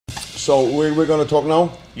So we're gonna talk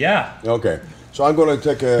now? Yeah. Okay. So I'm gonna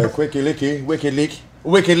take a wicked leak.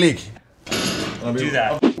 Do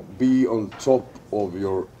that. Be on top of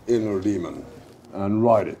your inner demon and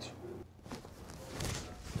ride it.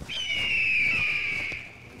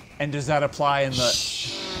 And does that apply in the...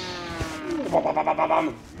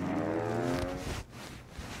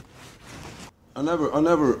 I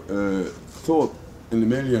never thought in a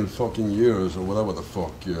million fucking years or whatever the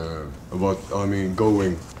fuck about, I mean,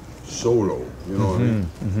 going solo, you know what I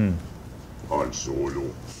mean? I'm solo.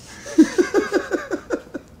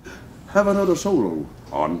 Have another solo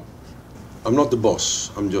on. I'm not the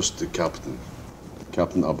boss, I'm just the captain.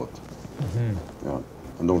 Captain Abbath. Yeah,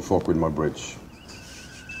 and don't fuck with my bridge.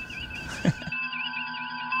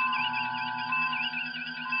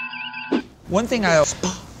 One thing I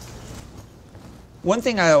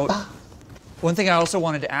also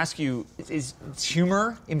wanted to ask you is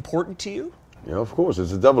humor important to you? Yeah, of course,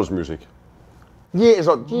 it's the devil's music.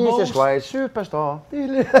 Jesus Christ, superstar.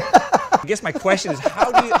 I guess my question is,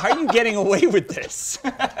 how are you getting away with this?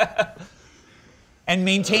 And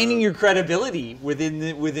maintaining your credibility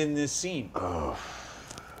within this scene? I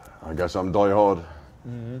guess I'm die hard.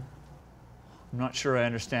 I'm not sure I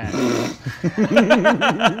understand.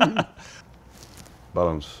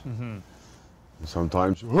 Balance.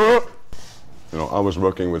 Sometimes, you know, I was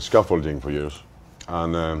working with scaffolding for years,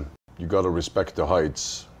 and you gotta respect the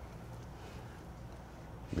heights,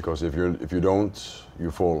 because if you don't, you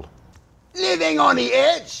fall. Living on the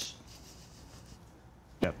edge.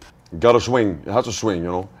 Yep. You gotta swing. You have to swing, you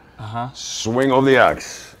know. Swing of the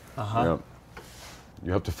axe. Yeah.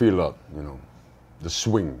 You have to feel that, you know, the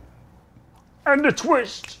swing. And the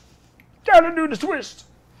twist. Gotta do the twist.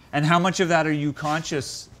 And how much of that are you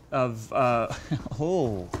conscious of?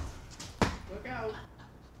 Oh. Look out.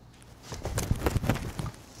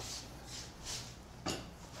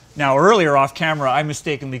 Now, earlier off camera, I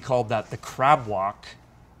mistakenly called that the crab walk,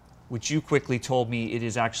 which you quickly told me it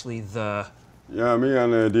is actually the... Yeah, me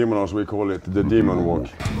and Demonos, we call it the demon walk.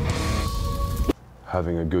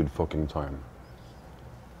 Having a good fucking time.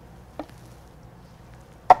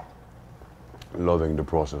 Loving the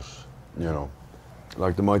process, you know.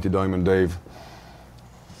 Like the mighty Diamond Dave.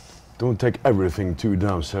 Don't take everything too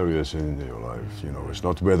damn serious in your life, you know. It's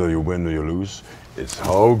not whether you win or you lose, it's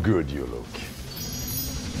how good you look.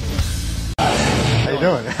 How you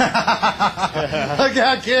doing? Look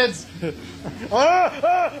out, kids!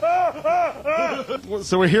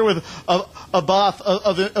 So we're here with Abbath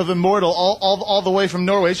of Immortal, all the way from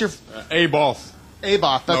Norway. It's your Abbath.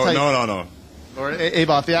 Abbath. That's how No. Or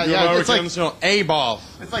Abbath. Yeah. It's like Abbath.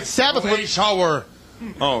 It's like Sabbath. A shower.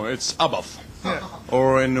 Oh, it's Abbath. Yeah.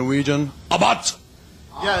 Or in Norwegian, Abbath.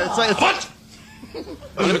 Yeah, it's like Abbath.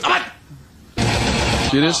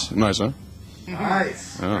 See this? Nice, huh?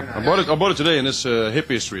 Nice. Yeah. I bought it today in this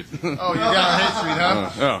hippie street. Oh, you got Hate Street, huh?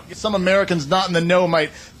 Yeah. Some Americans not in the know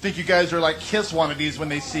might think you guys are like Kiss wannabes when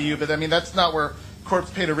they see you, but I mean that's not where corpse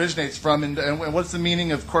paint originates from. And what's the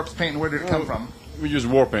meaning of corpse paint, and where did it come from? We use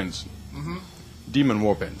war paints. Demon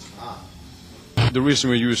war paint. The reason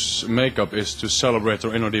we use makeup is to celebrate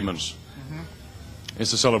our inner demons.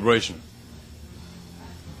 It's a celebration.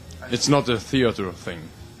 It's not a theater thing.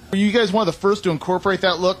 Were you guys one of the first to incorporate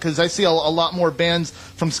that look? Because I see a lot more bands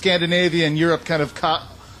from Scandinavia and Europe kind of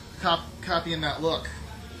copying that look.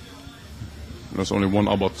 There's only one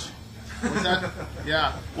Abbath. Was that?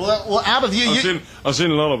 Yeah. Well, Abbath, I've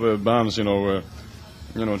seen a lot of bands,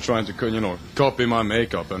 trying to, copy my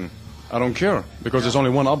makeup, and I don't care because there's only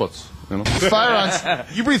one Abbath. You know.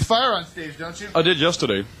 You breathe fire on stage, don't you? I did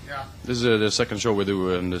yesterday. Yeah. This is the second show we do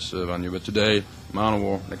in this venue, but today,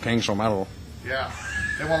 Manowar, the Kings of Metal. Yeah.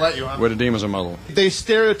 They won't let you, huh? Where the demons are metal. They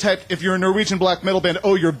stereotype if you're a Norwegian black metal band,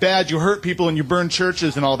 oh, you're bad, you hurt people, and you burn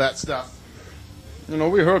churches and all that stuff. You know,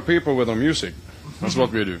 we hurt people with our music. That's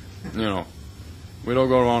what we do. You know, we don't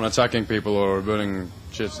go around attacking people or burning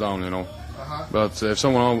shits down. You know. But if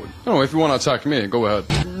someone, if you want to attack me, go ahead.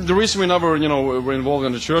 The reason we never, were involved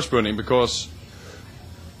in the church burning because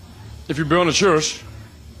if you burn a church,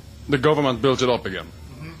 the government built it up again.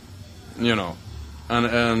 You know,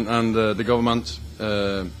 and the government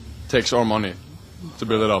takes our money to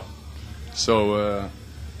build it up. So,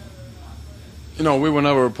 we were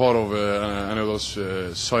never part of any of those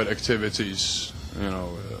side activities.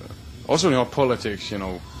 Also, politics.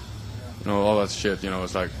 All that shit.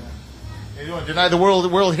 It's like. You don't deny the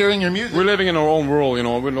world hearing your music. We're living in our own world. We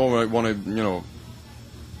don't want to.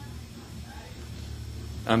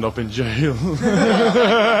 End up in jail.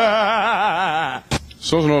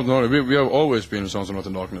 Sons of North, we have always been Sons of North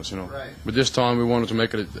in Darkness, Right. But this time we wanted to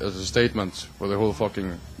make it as a statement for the whole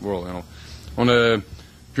fucking world, On the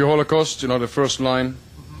Pure Holocaust, you know, the first line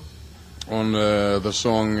on the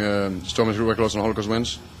song Storm is Through Close and Holocaust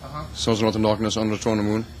Winds. Sons not in darkness, under the throne of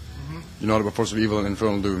the moon. You know, the force of evil and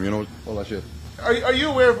infernal doom, you know, all that shit. Are you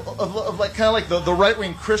aware of like kind of like the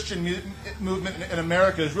right-wing Christian movement in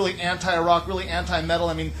America is really anti-rock, really anti-metal?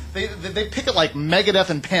 I mean, they pick it like Megadeth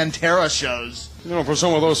and Pantera shows. You know, for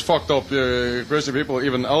some of those fucked up Christian people,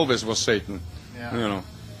 even Elvis was Satan. Yeah. You know.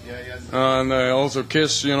 Yeah. And also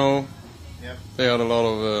Kiss, you know. Yep. They had a lot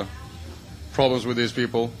of problems with these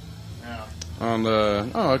people. Yeah. And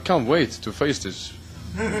I can't wait to face this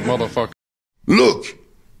motherfucker. Look!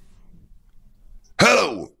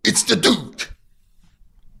 Hello, it's the Duke!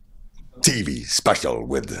 TV special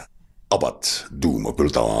with Abbath, Doom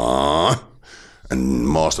Occulta, and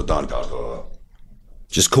Master Doncaster.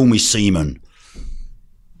 Just call me Seaman.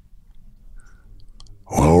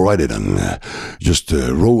 Alrighty then, just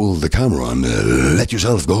roll the camera and let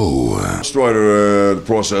yourself go. Strider, the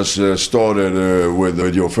process started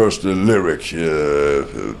with your first lyric, you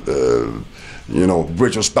know,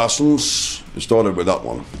 Bridge of Spasms. It started with that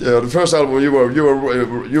one. Yeah, the first album you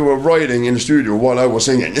were writing in the studio while I was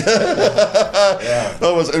singing. Yeah.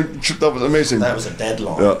 That was amazing. That was a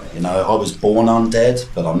deadline. Yeah. You know, I was born undead,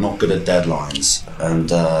 but I'm not good at deadlines. And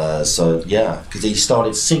so, yeah, because he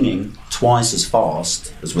started singing twice as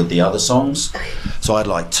fast as with the other songs. So I had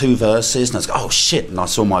like 2 verses, and I was like, oh shit, and I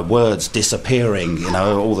saw my words disappearing, you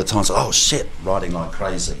know, all the time. So, oh shit, writing like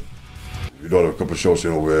crazy. We done a couple of shows, you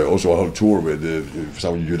know, also I had a tour with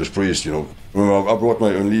some of Judas Priest, you know. I brought my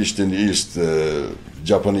Unleashed in the East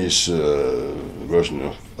Japanese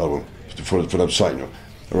version album for them to sign, you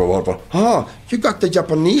know. You got the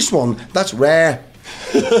Japanese one, that's rare.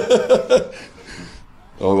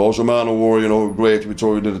 Also Manowar, you know, great. We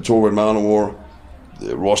did a tour with Manowar.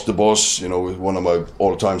 Ross the Boss, you know, one of my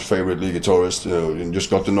all-time favorite lead guitarists, you know, and just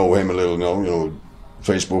got to know him a little, you know,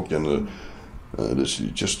 Facebook and this is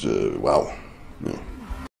just wow. Yeah.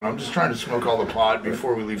 I'm just trying to smoke all the pot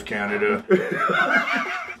before we leave Canada.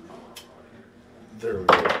 There we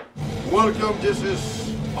go. Welcome, this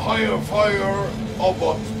is Higher Fire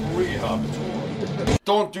Abbath Rehab Tour.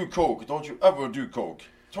 Don't do coke, don't you ever do coke.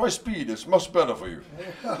 Try speed, it's much better for you.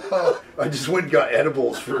 I just went and got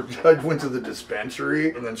edibles for. I went to the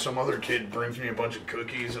dispensary, and then some other kid brings me a bunch of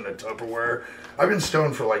cookies and a Tupperware. I've been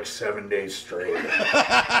stoned for like 7 days straight.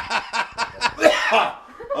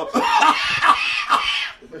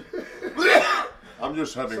 I'm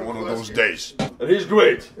just having one of those days. And he's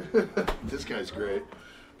great. This guy's great.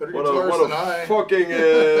 Better What guitarist than a I.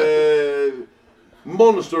 fucking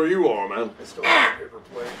monster you are, man. I still have a paper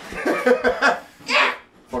plate.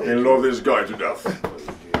 Fucking love this guy to death.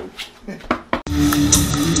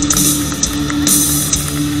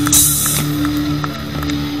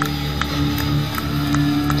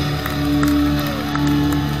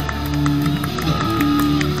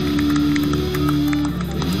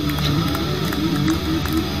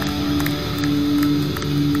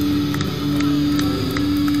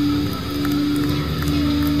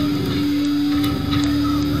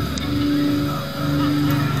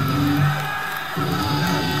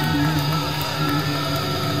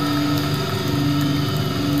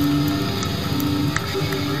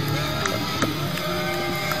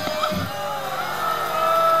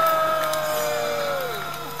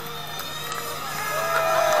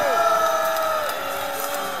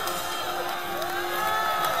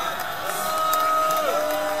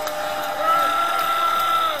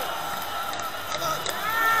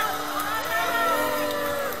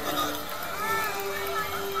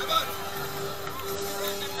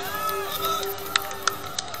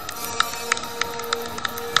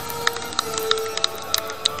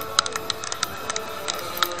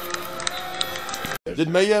 Did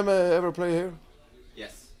Mayhem ever play here?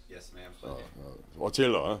 Yes, Mayhem played here.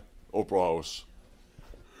 Attila, huh? Opera House.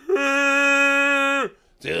 To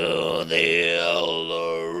the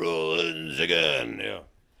elder ruins again, yeah.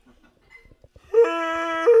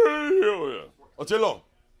 Yeah. Attila!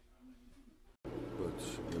 But,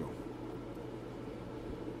 you know,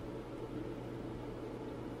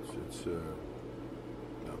 it's yeah.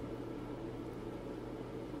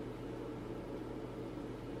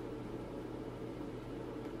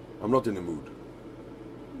 I'm not in the mood.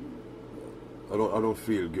 I don't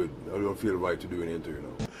feel good. I don't feel right to do an interview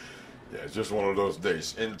now. Yeah, it's just one of those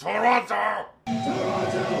days in Toronto.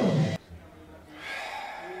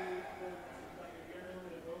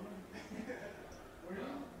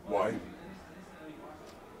 Why?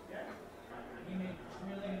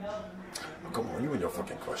 Oh, come on, you and your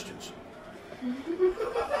fucking questions.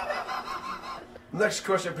 Next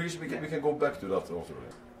question, please. We can go back to that after.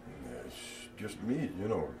 Yeah, it's just me, you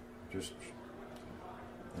know. Just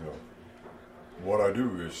what I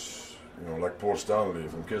do is, you know, like Paul Stanley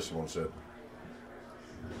from Kiss once said,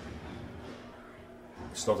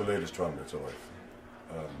 it's not the latest trend, it's a life.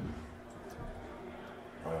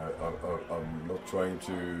 I'm not trying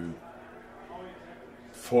to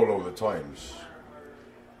follow the times.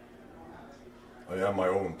 I am my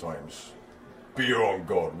own times. Be your own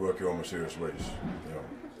God, work your own mysterious ways, you know.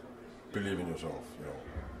 Believe in yourself, you know.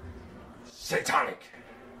 Satanic!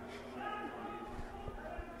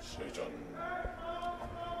 Satan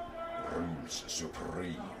rules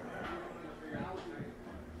supreme.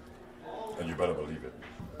 And you better believe it.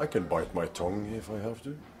 I can bite my tongue if I have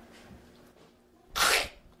to.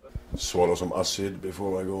 Swallow some acid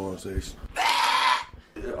before I go on stage.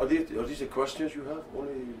 Are these the questions you have?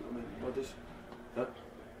 Only, I mean, what is? Huh?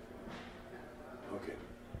 Okay.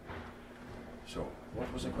 So,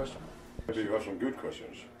 what was the question? Maybe you have some good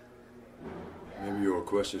questions. Maybe your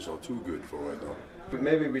questions are too good for right now. But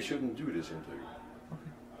maybe we shouldn't do this interview.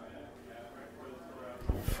 Okay.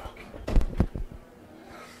 Fuck.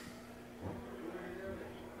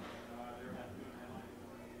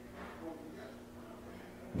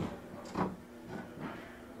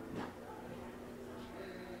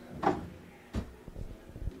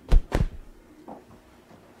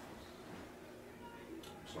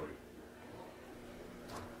 Sorry.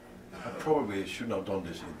 I probably shouldn't have done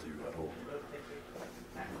this interview at all.